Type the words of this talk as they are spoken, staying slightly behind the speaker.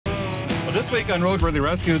So this week on Roadworthy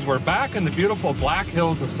Rescues, we're back in the beautiful Black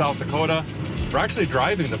Hills of South Dakota. We're actually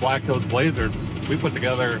driving the Black Hills Blazer we put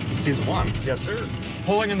together in season 1. Yes, sir.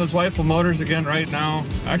 Pulling in the Zweifel Motors again right now.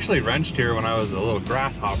 I actually wrenched here when I was a little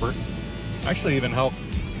grasshopper. Actually even helped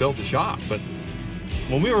build the shop. But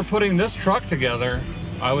when we were putting this truck together,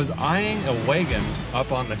 I was eyeing a Wagon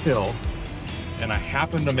up on the hill, and I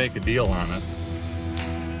happened to make a deal on it.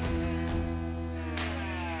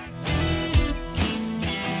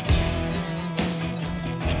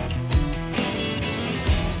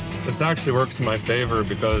 This actually works in my favor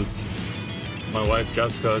because my wife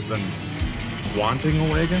Jessica has been wanting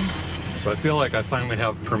a Wagon, so I feel like I finally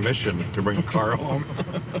have permission to bring a car home.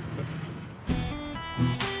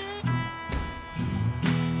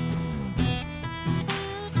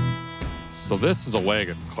 So this is a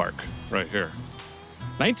Wagon, Clark, right here.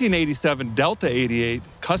 1987 Delta 88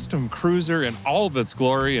 custom cruiser in all of its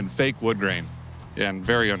glory and fake wood grain, and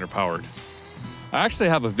very underpowered. I actually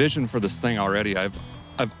have a vision for this thing already. I've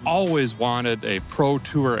always wanted a Pro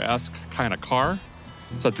Tour-esque kind of car,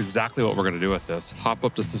 so that's exactly what we're gonna do with this. Hop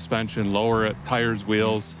up the suspension, lower it, tires,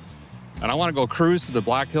 wheels, and I wanna go cruise through the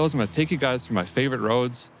Black Hills. I'm gonna take you guys through my favorite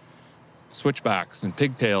roads, switchbacks and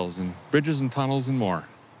pigtails and bridges and tunnels and more.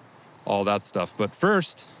 All that stuff. But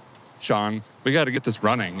first, Sean, we gotta get this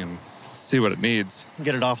running and see what it needs.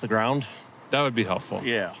 Get it off the ground. That would be helpful.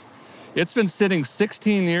 Yeah. It's been sitting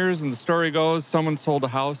 16 years, and the story goes someone sold a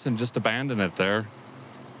house and just abandoned it there.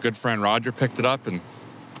 Good friend Roger picked it up, and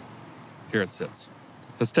here it sits.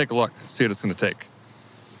 Let's take a look, see what it's gonna take.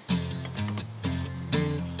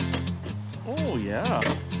 Oh,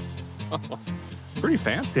 yeah. Pretty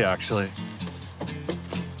fancy, actually.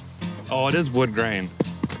 Oh, it is wood grain.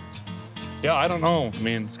 Yeah, I don't know. I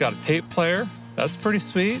mean, it's got a tape player. That's pretty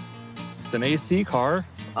sweet. It's an AC car.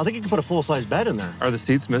 I think you can put a full-size bed in there. Are the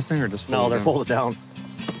seats missing or just folded No, they're in? folded down.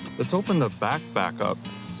 Let's open the back up.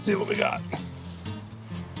 See what we got.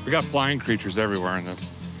 We got flying creatures everywhere in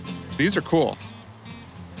this. These are cool.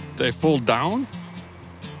 They fold down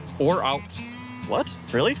or out. What?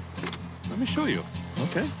 Really? Let me show you.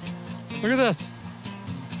 Okay. Look at this.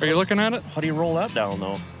 Are you looking at it? How do you roll that down,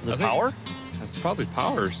 though? Is it power? It's probably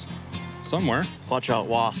powers somewhere. Watch out,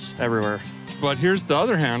 wasps everywhere. But here's the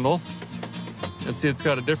other handle. And see, it's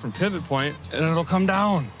got a different pivot point, and it'll come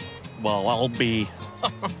down. Well, I'll be...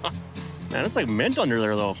 Man, it's like mint under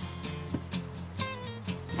there, though.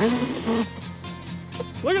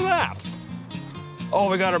 Look at that. Oh,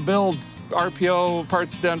 we got our build RPO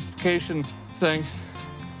parts identification thing.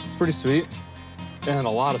 It's pretty sweet. And a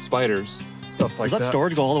lot of spiders, stuff like that. Does that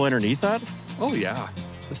storage go all the way underneath that? Oh yeah,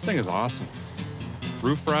 this thing is awesome.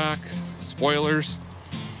 Roof rack, spoilers.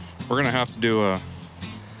 We're gonna have to do a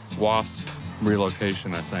wasp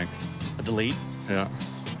relocation, I think. A delete? Yeah.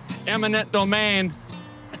 Eminent domain.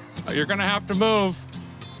 You're gonna have to move.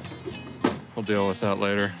 We'll deal with that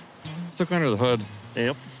later. Let's look under the hood.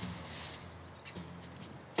 Yep.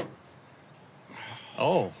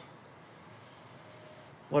 Oh.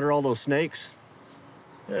 What are all those snakes?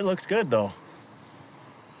 It looks good, though.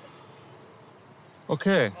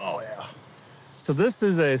 Okay. Oh, yeah. So this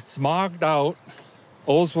is a smogged out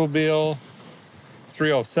Oldsmobile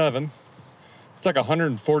 307. It's like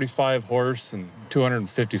 145 horse and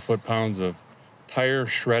 250 foot-pounds of tire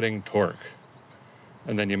shredding torque.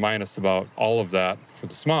 And then you minus about all of that for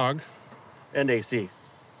the smog. And AC.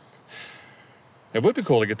 It would be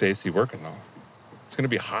cool to get the AC working, though. It's going to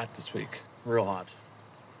be hot this week. Real hot.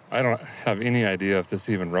 I don't have any idea if this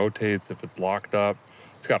even rotates, if it's locked up.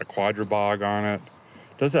 It's got a quadribog on it.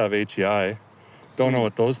 It does have HEI. Don't know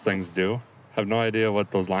what those things do. Have no idea what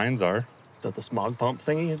those lines are. Is that the smog pump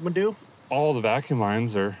thingy it would do? All the vacuum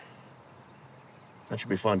lines are... That should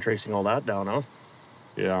be fun, tracing all that down, huh?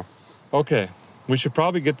 Yeah. Okay. We should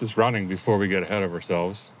probably get this running before we get ahead of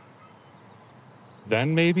ourselves.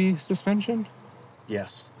 Then maybe suspension?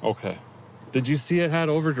 Yes. Okay. Did you see it had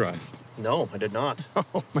overdrive? No, I did not.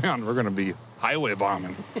 Oh man, we're gonna be highway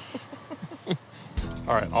bombing.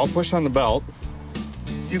 All right, I'll push on the belt.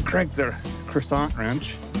 You crank the croissant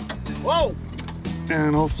wrench. Whoa!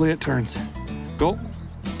 And hopefully it turns. Go.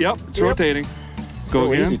 Yep, it's rotating. Go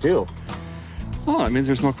Oh, again. easy too. Oh, that means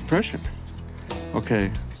there's no compression.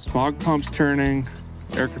 Okay, smog pump's turning,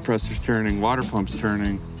 air compressor's turning, water pump's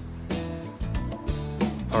turning.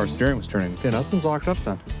 Our steering was turning. Okay, nothing's locked up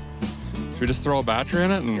then. Should we just throw a battery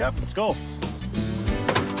in it? And... Yep, let's go.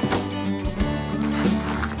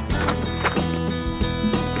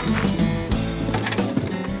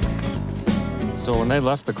 So when they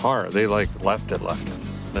left the car, they like left it.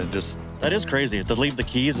 They just... That is crazy. To leave the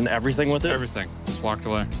keys and everything with it? Everything. Just walked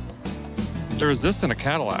away. There was this in a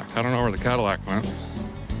Cadillac. I don't know where the Cadillac went.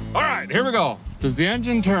 All right. here we go. Does the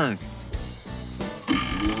engine turn?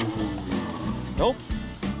 Nope.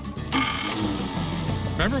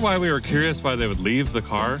 Remember why we were curious why they would leave the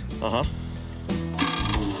car? Uh-huh.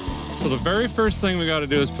 So the very first thing we got to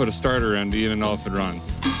do is put a starter in to even know if it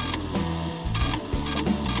runs.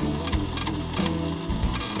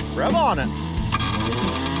 Rev on it.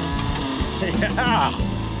 Yeah.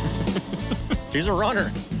 She's a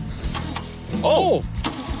runner. Oh!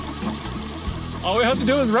 All we have to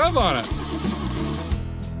do is rev on it.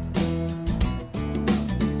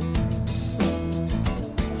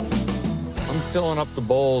 I'm filling up the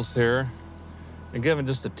bowls here and giving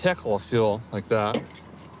just a tickle of fuel like that.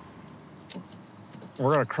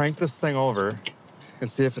 We're gonna crank this thing over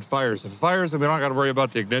and see if it fires. If it fires, then we don't gotta worry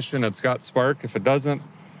about the ignition. It's got spark. If it doesn't,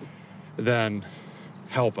 then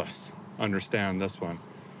help us understand this one.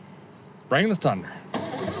 Bring the thunder.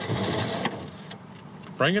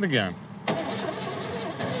 Bring it again.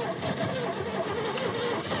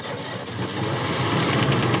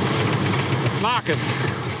 Let's knock it.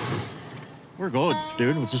 We're good,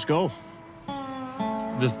 dude. Let's just go.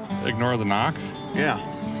 Just ignore the knock. Yeah.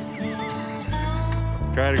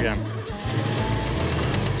 Try it again.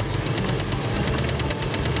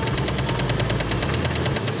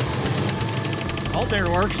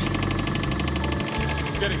 Alternator works.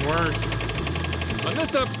 It's getting worse. On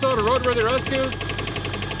this episode of Roadworthy Rescues,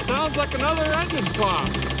 sounds like another engine swap.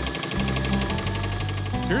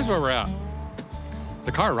 So here's where we're at.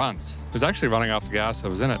 The car runs. It was actually running off the gas that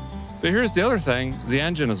was in it. But here's the other thing, the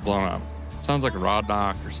engine is blown up. Sounds like a rod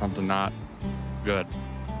knock or something not good.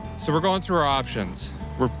 So we're going through our options.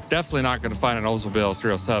 We're definitely not gonna find an Oldsmobile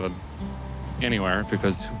 307 anywhere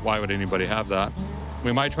because why would anybody have that?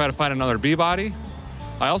 We might try to find another B-body.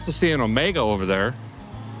 I also see an Omega over there.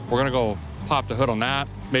 We're gonna go pop the hood on that.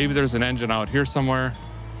 Maybe there's an engine out here somewhere.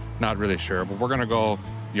 Not really sure, but we're gonna go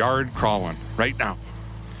yard crawling right now.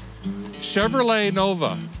 Chevrolet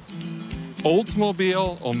Nova,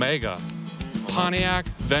 Oldsmobile Omega, Pontiac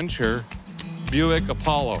Venture, Buick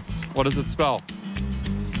Apollo. What does it spell?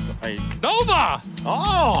 Nova!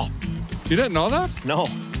 Oh! You didn't know that? No.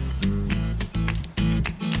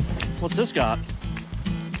 What's this got?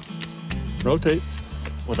 Rotates.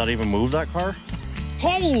 Would that even move that car?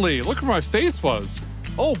 Holy, look where my face was.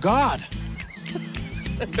 Oh, God.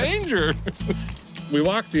 Danger. We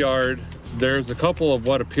walked the yard. There's a couple of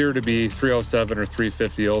what appear to be 307 or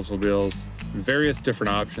 350 Oldsmobiles, various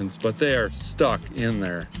different options, but they are stuck in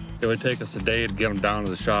there. It would take us a day to get them down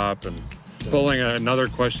to the shop and pulling another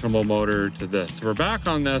questionable motor to this. So we're back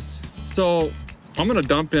on this. So I'm gonna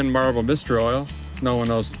dump in Marble Mystery Oil. No one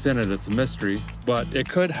knows what's in it, it's a mystery, but it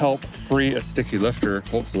could help free a sticky lifter,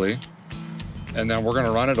 hopefully. And then we're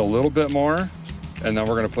gonna run it a little bit more, and then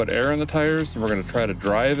we're gonna put air in the tires, and we're gonna try to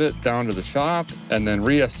drive it down to the shop, and then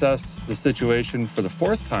reassess the situation for the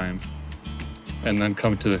fourth time, and then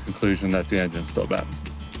come to the conclusion that the engine's still bad.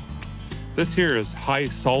 This here is high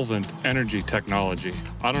solvent energy technology.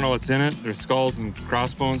 I don't know what's in it. There's skulls and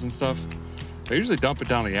crossbones and stuff. I usually dump it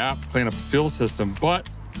down the app, clean up the fuel system, but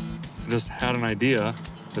I just had an idea.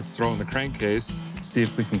 Let's throw in the crankcase, see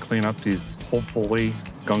if we can clean up these hopefully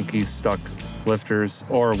gunky stuck lifters,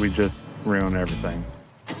 or we just ruin everything.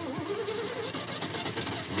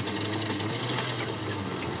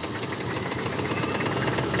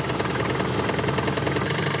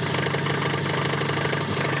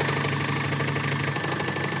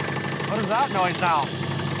 What is that noise now?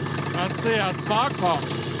 That's the smog pump.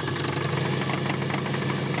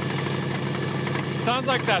 Sounds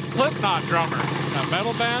like that Slipknot drummer, that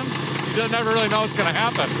metal band. You never really know what's gonna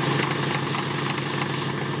happen.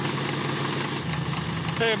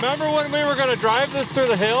 Hey, remember when we were gonna drive this through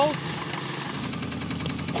the hills?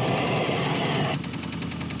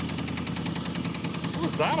 What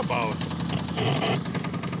was that about?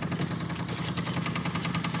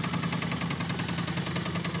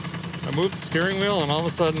 I moved the steering wheel and all of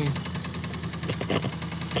a sudden...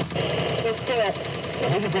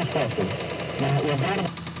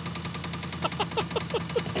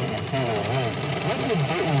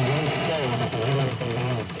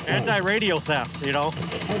 Anti-radio theft, you know?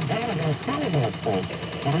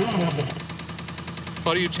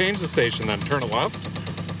 How do you change the station then? Turn it left?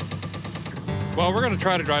 Well, we're gonna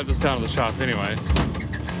try to drive this down to the shop anyway.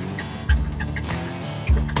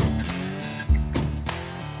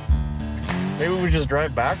 Maybe we just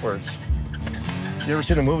drive backwards. You ever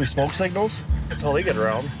seen the movie Smoke Signals? That's how they get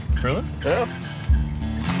around. Really? Yeah.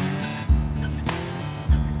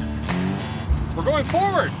 We're going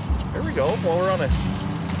forward! There we go. While we're on it.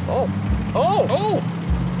 Oh. Oh! Oh!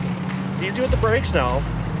 Easy with the brakes now.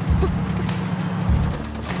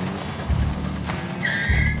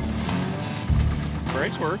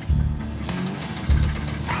 Brakes work.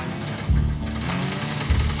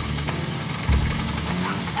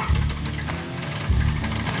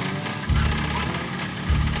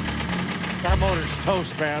 That motor's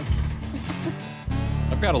toast, man.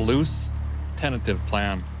 I've got a loose, tentative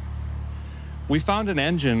plan. We found an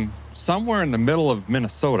engine somewhere in the middle of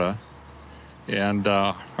Minnesota, and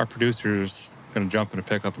our producer's gonna jump in a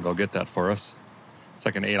pickup and go get that for us. It's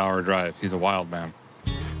like an 8-hour drive. He's a wild man.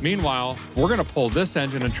 Meanwhile, we're gonna pull this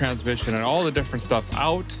engine and transmission and all the different stuff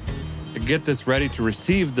out and get this ready to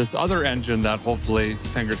receive this other engine that hopefully,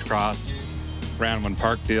 fingers crossed, Ranman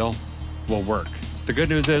Park deal will work. The good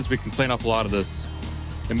news is we can clean up a lot of this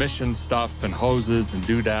emission stuff and hoses and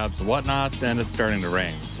doodads and whatnots, and it's starting to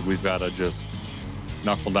rain. So we've got to just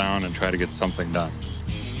knuckle down and try to get something done.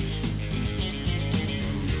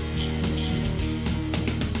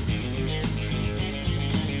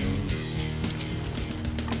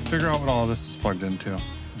 Figure out what all of this is plugged into.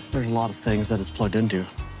 There's a lot of things that it's plugged into.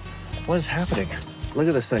 What is happening? Look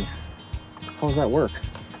at this thing. How does that work?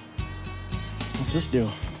 What's this do?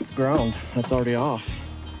 It's ground. That's already off.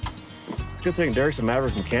 It's a good thing Derek's a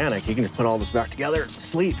maverick mechanic. He can just put all this back together and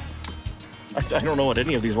sleep. I don't know what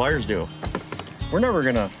any of these wires do. We're never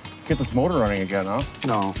gonna get this motor running again, huh?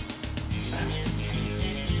 No.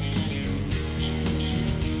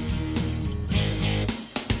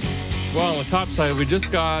 Well, on the top side, we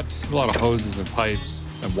just got a lot of hoses and pipes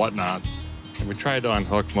and whatnots. And we tried to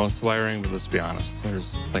unhook most of the wiring, but let's be honest,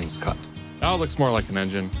 there's things cut. Now it looks more like an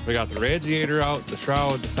engine. We got the radiator out, the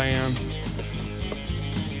shroud, the fan.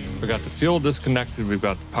 We got the fuel disconnected. We've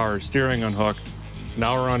got the power steering unhooked.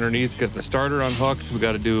 Now we're underneath, get the starter unhooked. We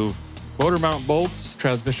got to do motor mount bolts,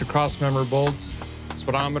 transmission cross member bolts,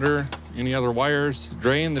 speedometer, any other wires,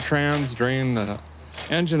 drain the trans, drain the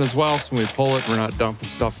engine as well. So when we pull it, we're not dumping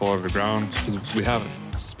stuff all over the ground because we haven't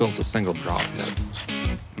spilt a single drop yet.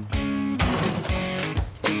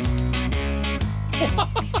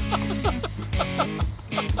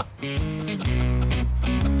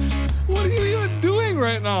 What are you even doing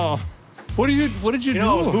right now? What did you do?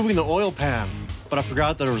 I was moving the oil pan, but I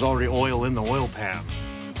forgot that there was already oil in the oil pan.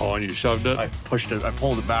 Oh, and you shoved it? I pushed it, I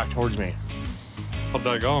pulled it back towards me. How'd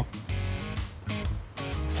that go?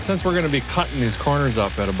 Since we're gonna be cutting these corners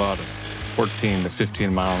up at about a 14 to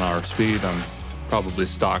 15 mile an hour speed on probably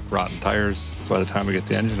stock rotten tires by the time we get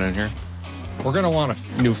the engine in here, we're gonna want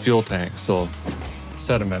a new fuel tank so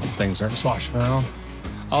sediment and things aren't sloshing around.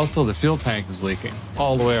 Also, the fuel tank is leaking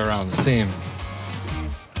all the way around the seam.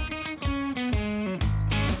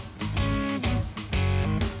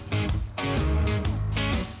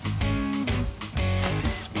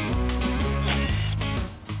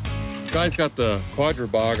 Guys got the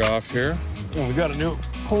quadribog off here. And we got a new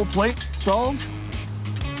whole plate installed.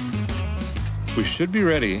 We should be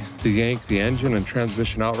ready to yank the engine and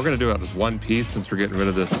transmission out. We're gonna do it as one piece since we're getting rid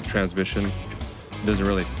of this transmission. It doesn't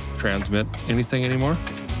really transmit anything anymore.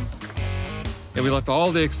 And we left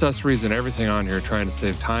all the accessories and everything on here trying to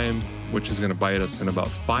save time, which is gonna bite us in about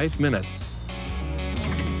 5 minutes.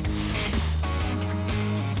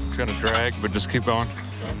 It's gonna drag, but just keep going.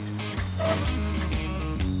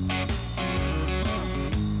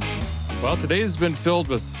 Well, today's been filled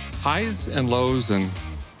with highs and lows and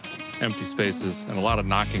empty spaces and a lot of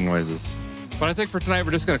knocking noises. But I think for tonight,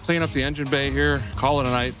 we're just gonna clean up the engine bay here, call it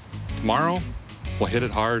a night. Tomorrow, we'll hit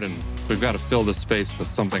it hard and we've got to fill this space with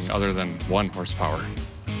something other than 1 horsepower.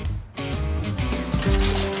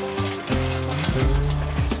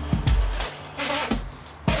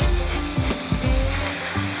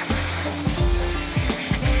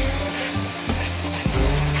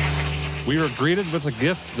 We were greeted with a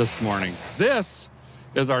gift this morning. This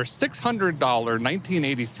is our $600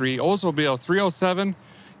 1983 Oldsmobile 307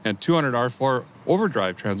 and 200 R4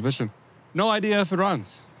 overdrive transmission. No idea if it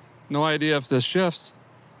runs. No idea if this shifts,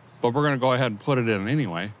 but we're gonna go ahead and put it in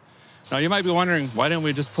anyway. Now you might be wondering, why didn't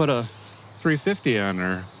we just put a 350 in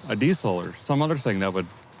or a diesel or some other thing that would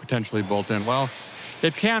potentially bolt in? Well,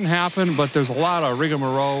 it can happen, but there's a lot of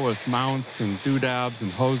rigmarole with mounts and doodads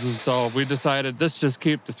and hoses. So we decided let's just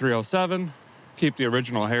keep the 307, keep the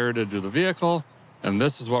original heritage of the vehicle, and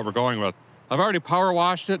this is what we're going with. I've already power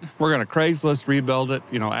washed it. We're gonna Craigslist rebuild it,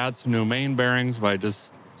 add some new main bearings by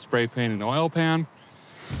just spray painting the oil pan.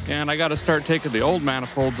 And I gotta start taking the old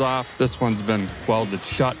manifolds off. This one's been welded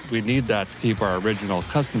shut. We need that to keep our original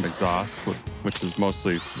custom exhaust, which is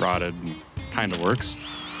mostly rotted and kind of works.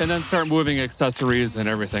 And then start moving accessories and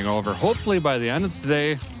everything over. Hopefully by the end of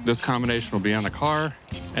today, this combination will be on the car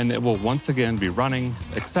and it will once again be running,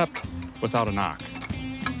 except without a knock.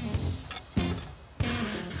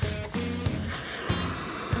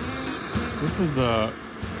 This is the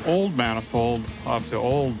old manifold off the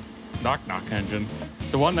old knock-knock engine.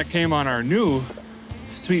 The one that came on our new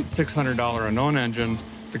sweet $600 unknown engine,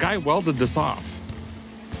 the guy welded this off.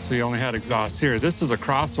 So you only had exhaust here. This is a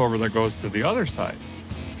crossover that goes to the other side.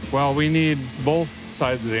 Well, we need both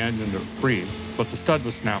sides of the engine to breathe, but the stud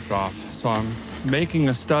was snapped off. So I'm making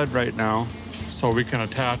a stud right now so we can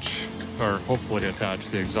attach, or hopefully attach,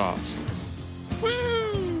 the exhaust.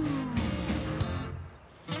 Woo!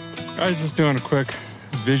 Guys, just doing a quick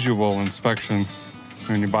visual inspection.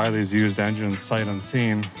 When you buy these used engines sight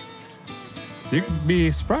unseen, you can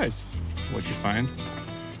be surprised what you find.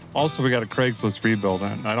 Also, we got a Craigslist rebuild,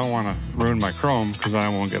 and I don't want to ruin my chrome because I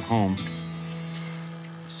won't get home.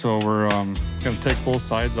 So we're going to take both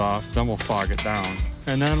sides off, then we'll fog it down.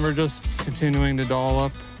 And then we're just continuing to doll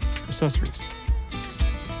up accessories.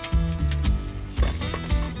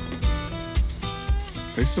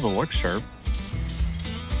 At least it'll look sharp.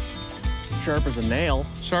 Sharp as a nail.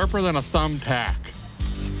 Sharper than a thumbtack.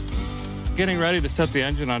 Getting ready to set the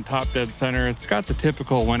engine on top dead center. It's got the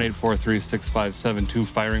typical 1-843-6572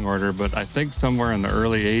 firing order, but I think somewhere in the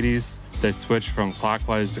early 80s, they switched from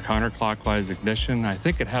clockwise to counterclockwise ignition. I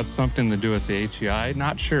think it had something to do with the HEI.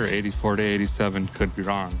 Not sure, 84 to 87, could be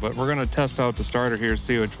wrong. But we're gonna test out the starter here,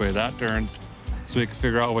 see which way that turns, so we can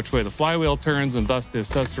figure out which way the flywheel turns and thus the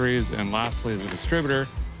accessories, and lastly, the distributor.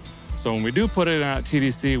 So when we do put it at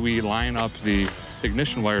TDC, we line up the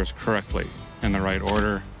ignition wires correctly in the right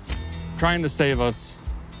order, trying to save us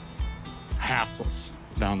hassles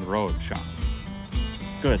down the road, Sean.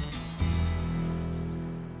 Good.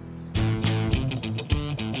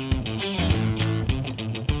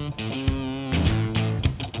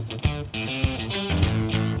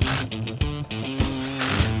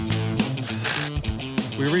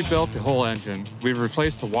 We rebuilt the whole engine. We've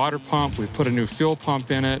replaced the water pump. We've put a new fuel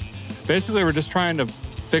pump in it. Basically, we're just trying to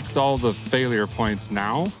fix all the failure points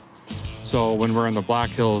now. So when we're in the Black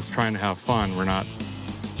Hills trying to have fun, we're not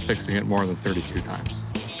fixing it more than 32 times.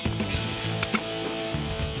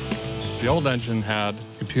 The old engine had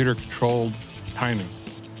computer-controlled timing.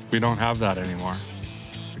 We don't have that anymore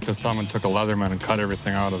because someone took a Leatherman and cut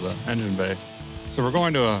everything out of the engine bay. So we're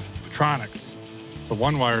going to a Petronics. It's a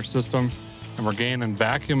one-wire system, and we're gaining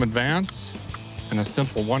vacuum advance and a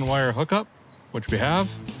simple one-wire hookup, which we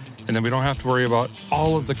have, and then we don't have to worry about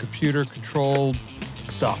all of the computer-controlled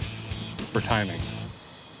stuff for timing.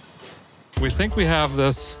 We think we have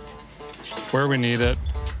this where we need it.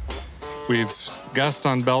 We've guessed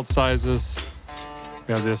on belt sizes.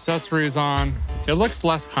 We have the accessories on. It looks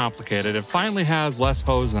less complicated. It finally has less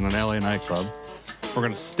hose than an LA nightclub. We're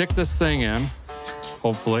gonna stick this thing in,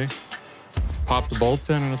 hopefully, pop the bolts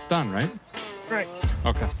in, and it's done, right? Right.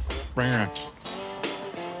 Okay, bring her in.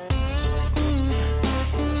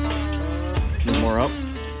 A little more up.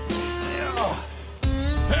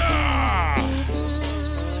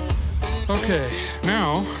 Okay,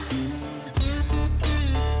 now,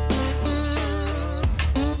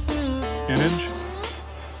 inch.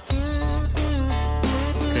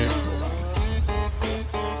 Okay, hold on.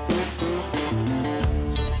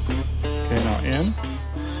 Okay, now in,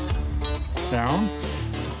 down,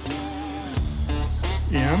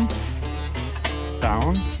 in,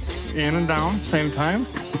 down, in and down, same time.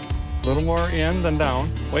 A little more in than down.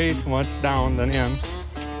 Way too much down than in.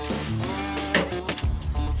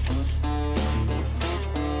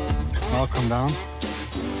 I'll come down.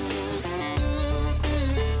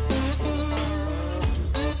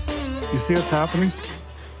 You see what's happening?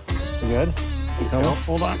 You good? No,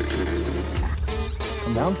 hold on.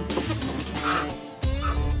 Come down.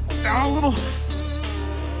 Down a little.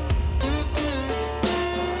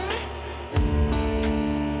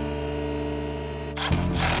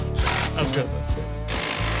 That's good. That's good.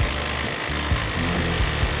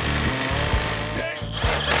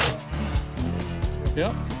 Okay.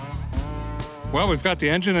 Yep. Well, we've got the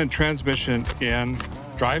engine and transmission in,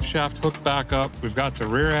 drive shaft hooked back up. We've got the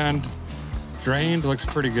rear end drained, looks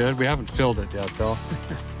pretty good. We haven't filled it yet though.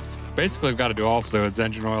 Basically, we've got to do all fluids,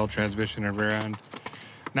 engine oil, transmission, and rear end.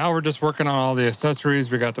 Now we're just working on all the accessories.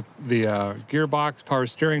 We got the gearbox, power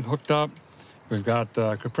steering hooked up. We've got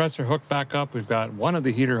the compressor hooked back up. We've got one of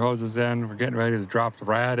the heater hoses in. We're getting ready to drop the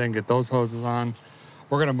rad in, get those hoses on.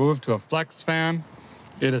 We're gonna move to a flex fan.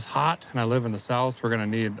 It is hot, and I live in the south. We're gonna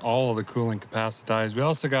need all of the cooling capacitized. We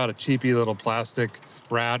also got a cheapy little plastic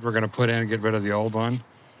rad we're gonna put in and get rid of the old one.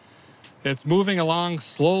 It's moving along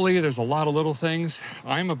slowly. There's a lot of little things.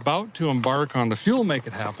 I'm about to embark on the fuel make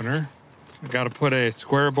it happener. I've got to put a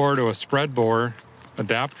square bore to a spread bore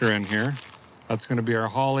adapter in here. That's gonna be our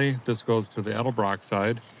Holly. This goes to the Edelbrock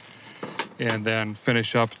side. And then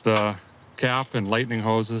finish up the cap and lightning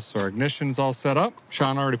hoses. So our ignition's all set up.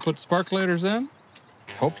 Sean already put sparklators in.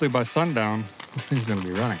 Hopefully by sundown, this thing's gonna be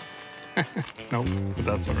running. Nope, but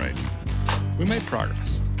that's all right. We made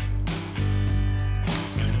progress.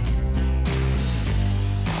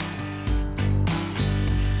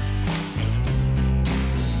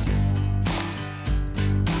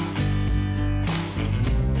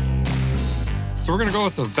 So we're gonna go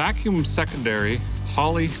with a vacuum secondary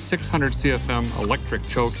Holley 600 CFM electric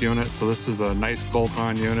choke unit. So this is a nice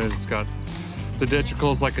bolt-on unit. It's got the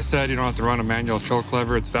digitals. Like I said, you don't have to run a manual choke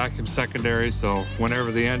lever. It's vacuum secondary, so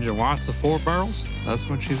whenever the engine wants the 4 barrels, that's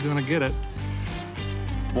when she's gonna get it.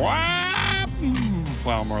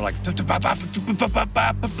 Well, more like.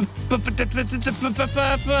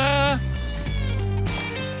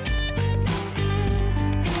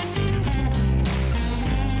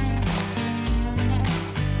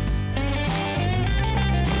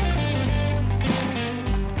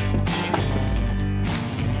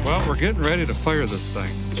 Well, we're getting ready to fire this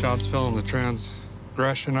thing. Sean's filling the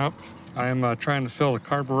transgression up. I am trying to fill the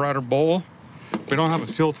carburetor bowl. We don't have a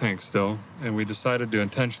fuel tank still, and we decided to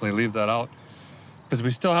intentionally leave that out because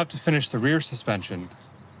we still have to finish the rear suspension,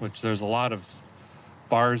 which there's a lot of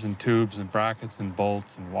bars and tubes and brackets and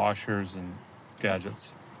bolts and washers and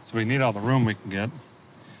gadgets. So we need all the room we can get.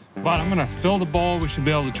 But I'm gonna fill the bowl. We should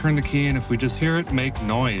be able to turn the key, and if we just hear it make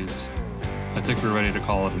noise, I think we're ready to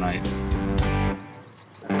call it a night.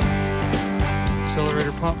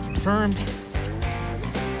 Accelerator pump confirmed.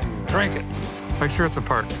 Crank it. Make sure it's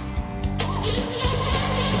apart.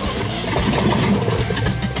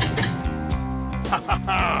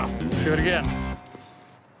 Do it again.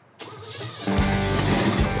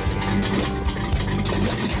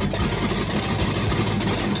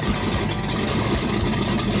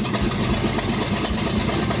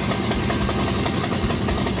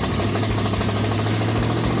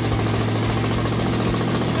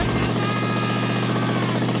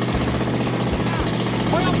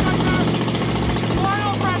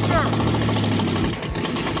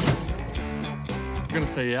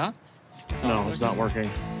 Say yeah? No, it's not working.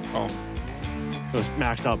 Oh. It was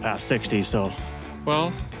maxed out past 60, so.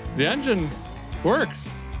 Well, the engine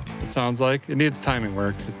works. It sounds like it needs timing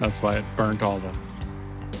work. That's why it burnt all the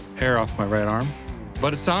hair off my right arm.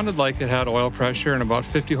 But it sounded like it had oil pressure and about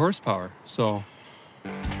 50 horsepower. So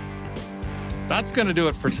that's gonna do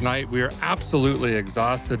it for tonight. We are absolutely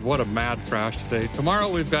exhausted. What a mad thrash today. Tomorrow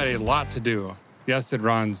we've got a lot to do. Yes, it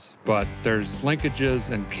runs, but there's linkages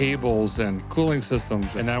and cables and cooling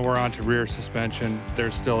systems, and then we're on to rear suspension.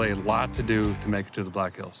 There's still a lot to do to make it to the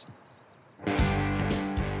Black Hills.